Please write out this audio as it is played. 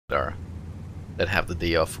that have the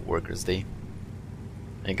day off for Workers' Day.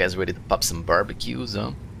 Are you guys ready to pop some barbecues,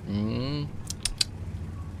 huh?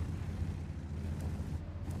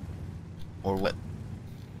 Or what?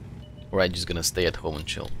 Or are you just gonna stay at home and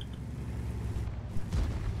chill?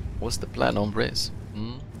 What's the plan, hombres?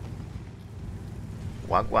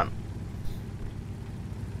 Wagwan.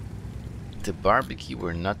 The barbecue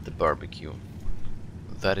or not the barbecue?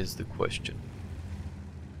 That is the question.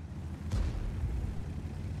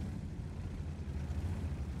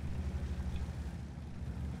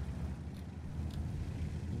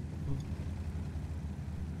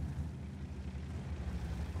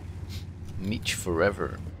 Meat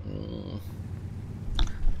forever.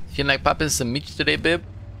 Feel like popping some meat today, babe?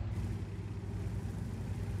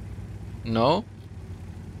 No?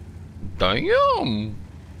 Damn!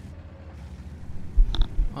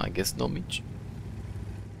 I guess no meat.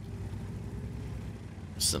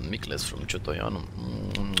 Some meatless from Chotoyano.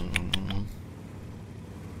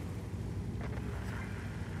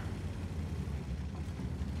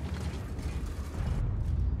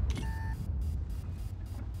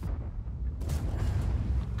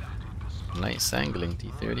 Nice angling,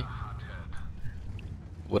 T30.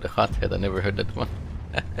 What a hothead, I never heard that one.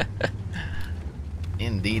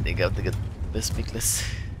 Indeed, they got to get best meatless.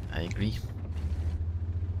 I agree.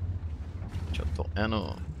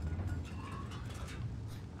 Chotoyano.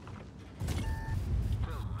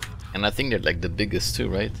 And I think they're like the biggest too,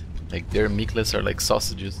 right? Like their meatless are like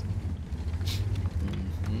sausages.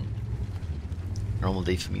 Normal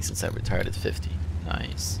day for me since I retired at 50.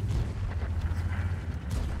 Nice.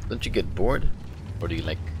 Don't you get bored? Or do you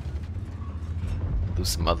like do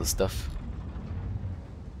some other stuff?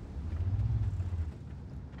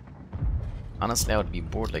 Honestly, I would be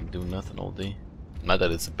bored like doing nothing all day. Not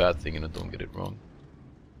that it's a bad thing, and don't get it wrong.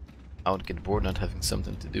 I would get bored not having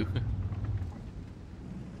something to do.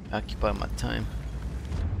 Occupy my time.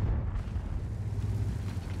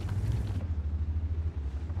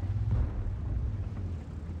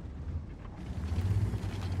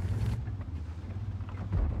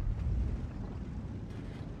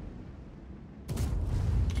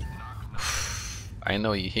 I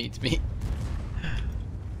know you hate me.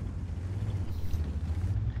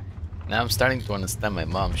 Now I'm starting to understand my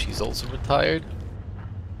mom. She's also retired.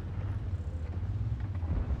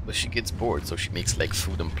 But she gets bored, so she makes like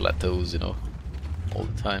food on plateaus, you know, all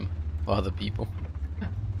the time for other people.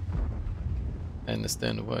 I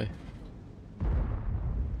understand why.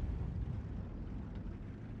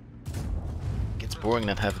 Gets boring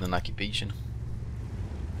not having an occupation.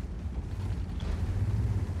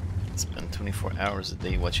 Spend 24 hours a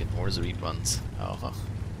day watching Wars reruns. Oh,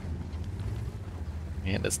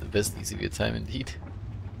 yeah, that's the best use of your time indeed.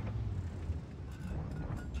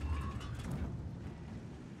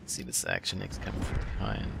 See this action next coming from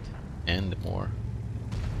behind and more.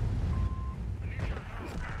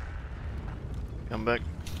 Come back.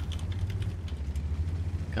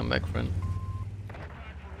 Come back, friend.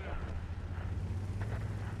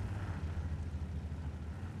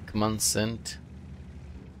 Come on, sent.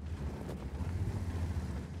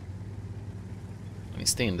 Let me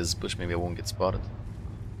stay in this bush, maybe I won't get spotted.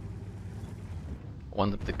 I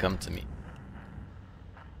want them to come to me.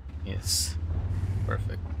 Yes.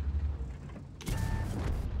 Perfect.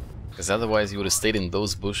 Because otherwise he would have stayed in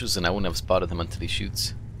those bushes and I wouldn't have spotted him until he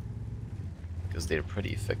shoots. Because they're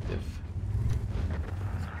pretty effective.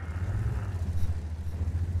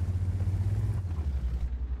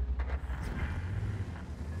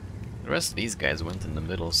 The rest of these guys went in the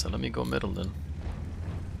middle, so let me go middle then.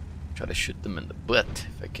 Try to shoot them in the butt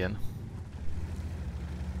if I can.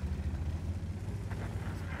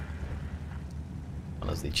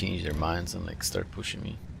 Unless they change their minds and like start pushing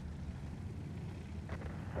me.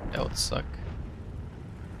 That would suck.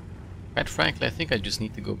 Quite frankly, I think I just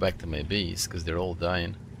need to go back to my base because they're all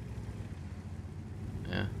dying.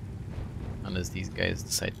 Yeah. Unless these guys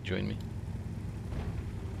decide to join me.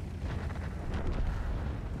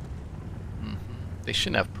 They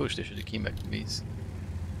shouldn't have pushed, they should have came back to base.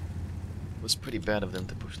 It was pretty bad of them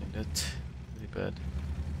to push like that. Pretty bad.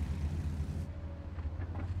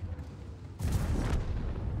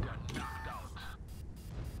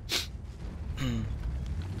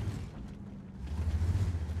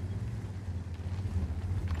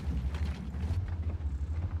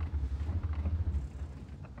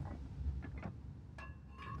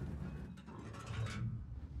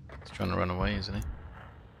 He's trying to run away, isn't he?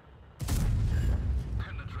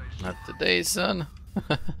 Not today, son.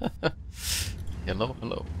 Hello,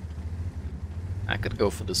 hello. I could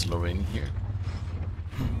go for this Lorraine here.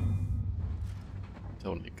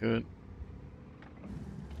 Totally good.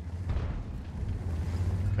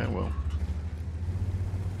 Okay, well.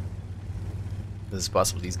 It's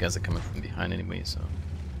possible these guys are coming from behind anyway, so.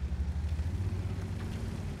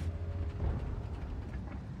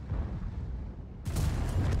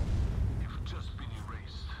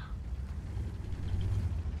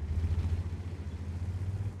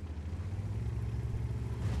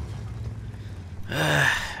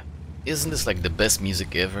 Isn't this like the best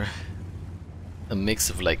music ever? A mix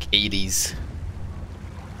of like 80s.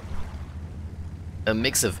 A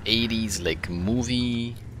mix of 80s like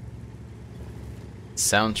movie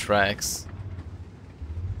soundtracks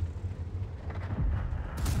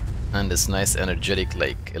and this nice energetic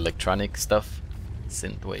like electronic stuff.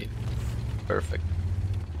 Synthwave. Perfect.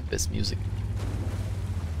 Best music.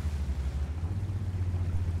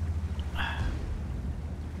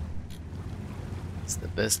 It's the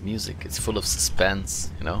best music. It's full of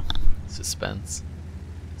suspense, you know? Suspense.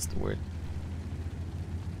 That's the word.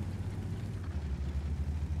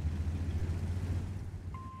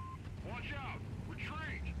 Watch out!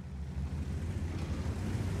 Retreat!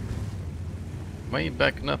 Why are you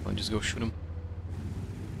backing up? I'll just go shoot him.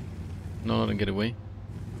 No, let him get away.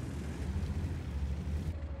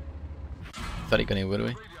 Thought he gonna get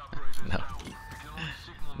away? No.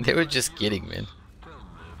 They were just kidding, man.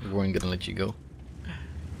 They weren't gonna let you go.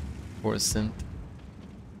 For a cent.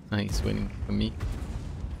 He's waiting for me.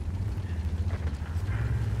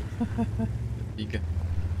 Giga.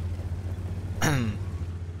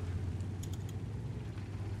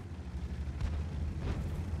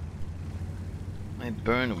 I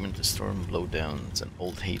burned Winter Storm Blowdown. It's an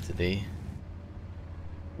old hate today.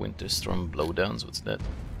 Winter Storm Blowdowns, what's that?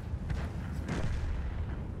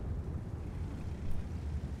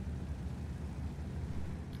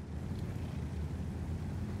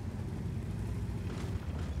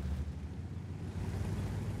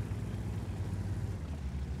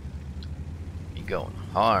 Going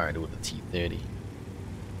hard with the T30.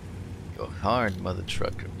 Go hard, mother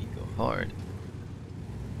trucker. We go hard.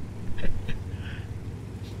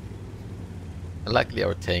 Luckily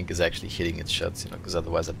our tank is actually hitting its shots, you know, because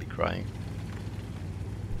otherwise I'd be crying.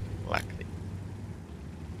 Luckily.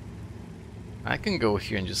 I can go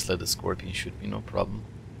here and just let the Scorpion shoot me, no problem.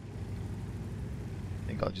 I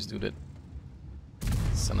think I'll just do that.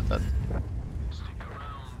 Son of that.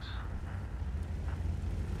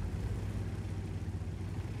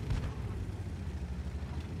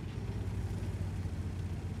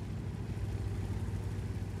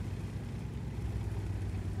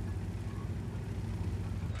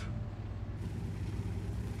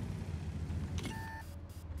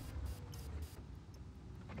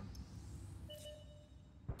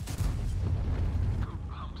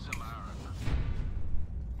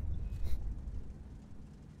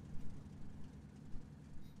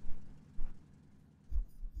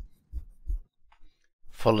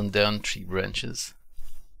 Fallen down tree branches.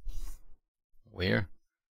 Where?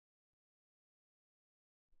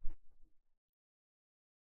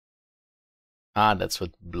 Ah, that's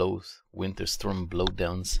what blows. Winter storm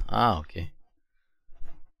blowdowns. Ah, okay.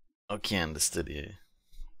 Okay, understood. Yeah,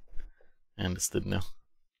 I understood now.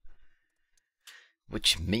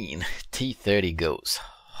 Which mean T30 goes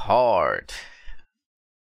hard.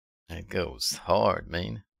 It goes hard,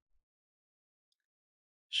 man.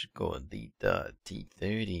 Should go at the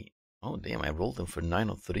T30. Oh damn, I rolled them for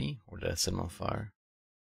 903. Or did I set them on fire?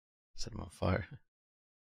 Set them on fire.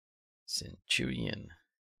 Centurion.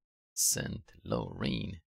 Saint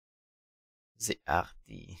Lorraine. The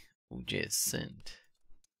Arty. Who just sent.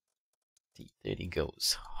 T30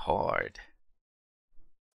 goes hard.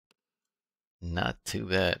 Not too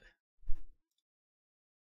bad.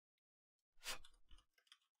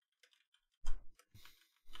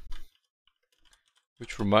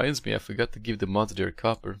 Which reminds me, I forgot to give the mods their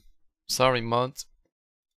copper. Sorry, mods.